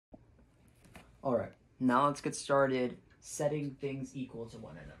All right, now let's get started setting things equal to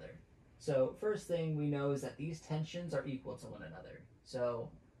one another. So first thing we know is that these tensions are equal to one another. So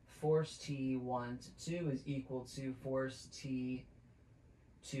force T1 to 2 is equal to force T2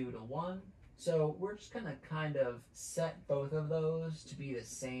 to 1. So we're just going to kind of set both of those to be the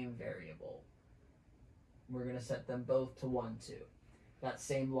same variable. We're going to set them both to 1, 2. That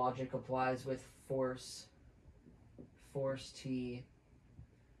same logic applies with force T2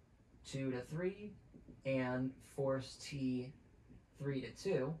 to 3 and force T3 to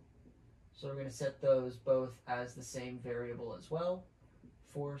 2. So we're going to set those both as the same variable as well,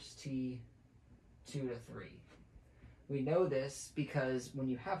 force T2 to 3. We know this because when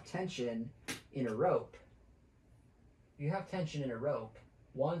you have tension in a rope,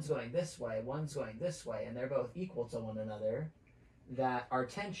 one's going this way, one's going this way, and they're both equal to one another, that our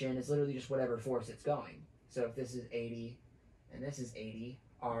tension is literally just whatever force it's going. So if this is 80 and this is 80,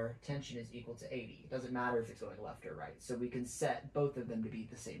 our tension is equal to 80. It doesn't matter if it's going left or right. So we can set both of them to be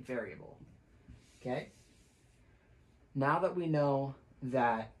the same variable. Okay? Now that we know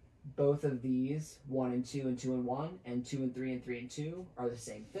that both of these, 1 and 2 and 2 and 1, and 2 and 3 and 3 and 2 are the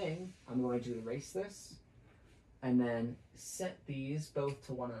same thing, I'm going to erase this and then set these both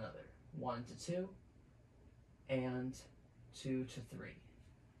to one another. 1 to 2 and 2 to 3.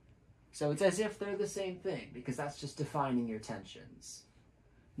 So it's as if they're the same thing because that's just defining your tensions.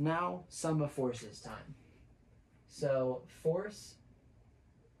 Now, sum of forces time. So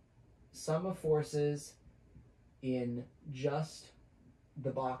sum of forces in just the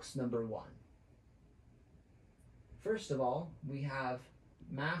box number 1. First of all, we have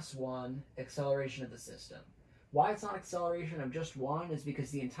mass 1, acceleration of the system. Why it's not acceleration of just 1 is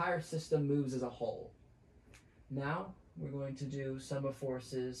because the entire system moves as a whole. Now, we're going to do sum of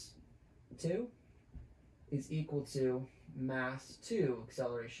forces 2 is equal to mass 2,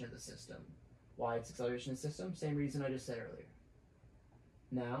 acceleration of the system. Why it's acceleration of the system? Same reason I just said earlier.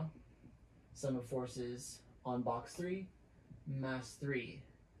 Now, sum of forces on box 3, mass 3,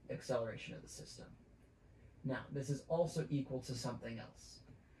 acceleration of the system. Now, this is also equal to something else.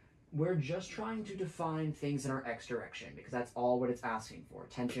 We're just trying to define things in our x direction because that's all what it's asking for.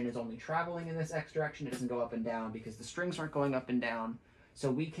 Tension is only traveling in this x direction. It doesn't go up and down because the strings aren't going up and down. So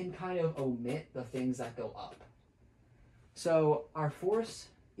we can kind of omit the things that go up. So our force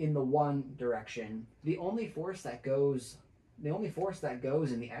in the 1 direction, the only force that goes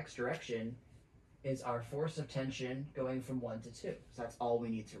in the x direction is our force of tension going from 1 to 2. So that's all we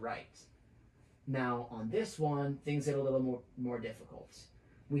need to write. Now on this one, things get a little more difficult.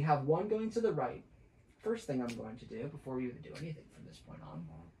 We have 1 going to the right. First thing I'm going to do before we even do anything from this point on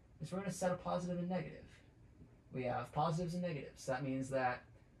is we're going to set a positive and negative. We have positives and negatives. That means that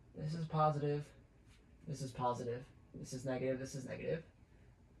this is positive, this is positive, this is negative, this is negative.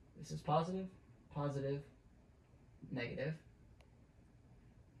 This is positive, positive, negative,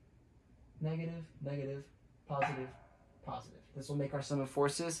 negative, negative, positive, positive. This will make our sum of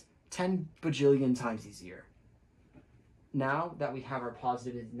forces 10 bajillion times easier. Now that we have our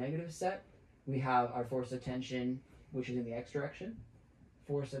positive and negative set, we have our force of tension, which is in the x direction,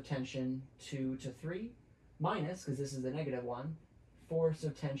 force of tension 2 to 3, minus, because this is the negative one, force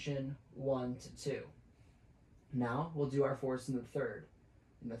of tension 1 to 2. Now we'll do our force in the third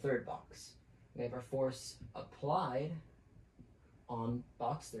box. We have our force applied on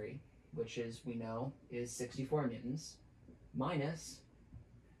box 3, which is, we know, is 64 newtons, minus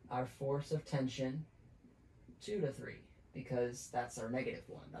our force of tension 2 to 3, because that's our negative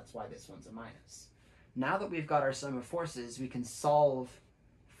one. That's why this one's a minus. Now that we've got our sum of forces, we can solve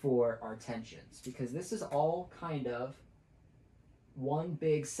for our tensions, because this is all kind of one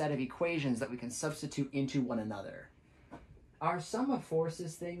big set of equations that we can substitute into one another. Our sum of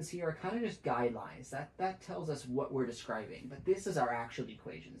forces things here are kind of just guidelines. That tells us what we're describing, but this is our actual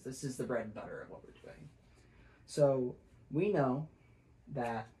equations. This is the bread and butter of what we're doing. So we know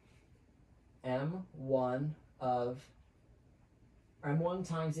that m1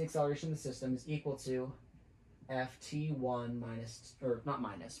 times the acceleration of the system is equal to ft1 minus, or not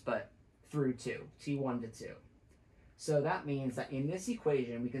minus, but through 2, t1 to 2. So that means that in this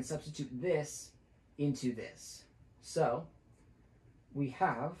equation, we can substitute this into this. So we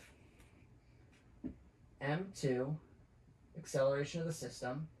have m2, acceleration of the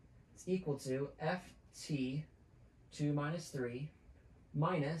system, is equal to ft2 minus 3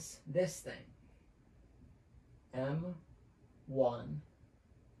 minus this thing, m1,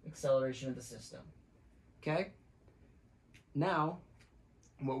 acceleration of the system. Okay? Now,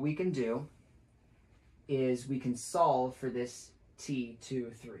 what we can do is we can solve for this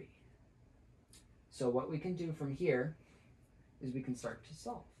t2, 3. So what we can do from here is we can start to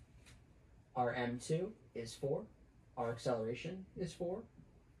solve. our M2 is 4, our acceleration is 4,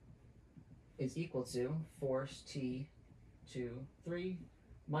 is equal to force T 2, 3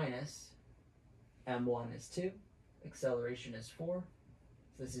 minus M1 is 2, acceleration is 4,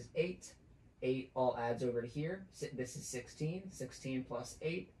 so this is 8, 8 all adds over to here, this is 16, 16 plus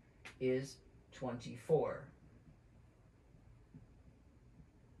 8 is 24.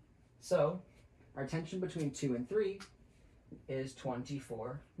 So our tension between 2 and 3 is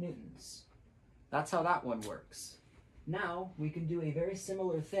 24 newtons. That's how that one works. Now we can do a very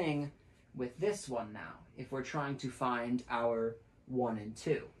similar thing with this one now, if we're trying to find our 1 and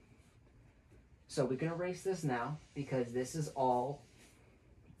 2. So we can erase this now, because this is all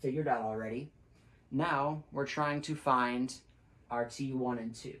figured out already. Now we're trying to find our T1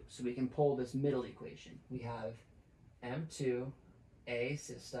 and 2. So we can pull this middle equation. We have M2A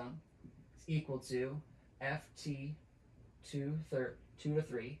system is equal to FT 2 to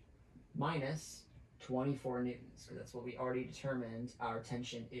 3 minus 24 newtons, because that's what we already determined our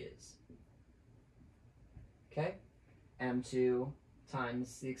tension is. Okay? M2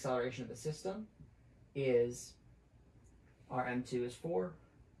 times the acceleration of the system is, our M2 is 4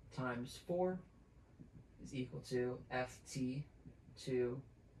 times 4 is equal to FT 2,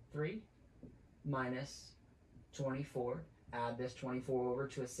 3 minus 24. Add this 24 over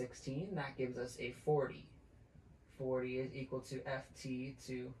to a 16, that gives us a 40. 40 is equal to FT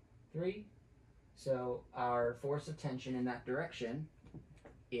 2, 3. So our force of tension in that direction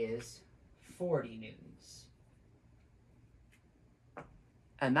is 40 newtons.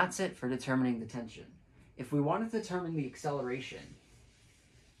 And that's it for determining the tension. If we wanted to determine the acceleration,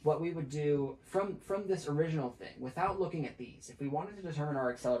 what we would do from this original thing, without looking at these, if we wanted to determine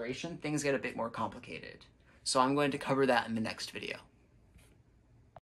our acceleration, things get a bit more complicated. So I'm going to cover that in the next video.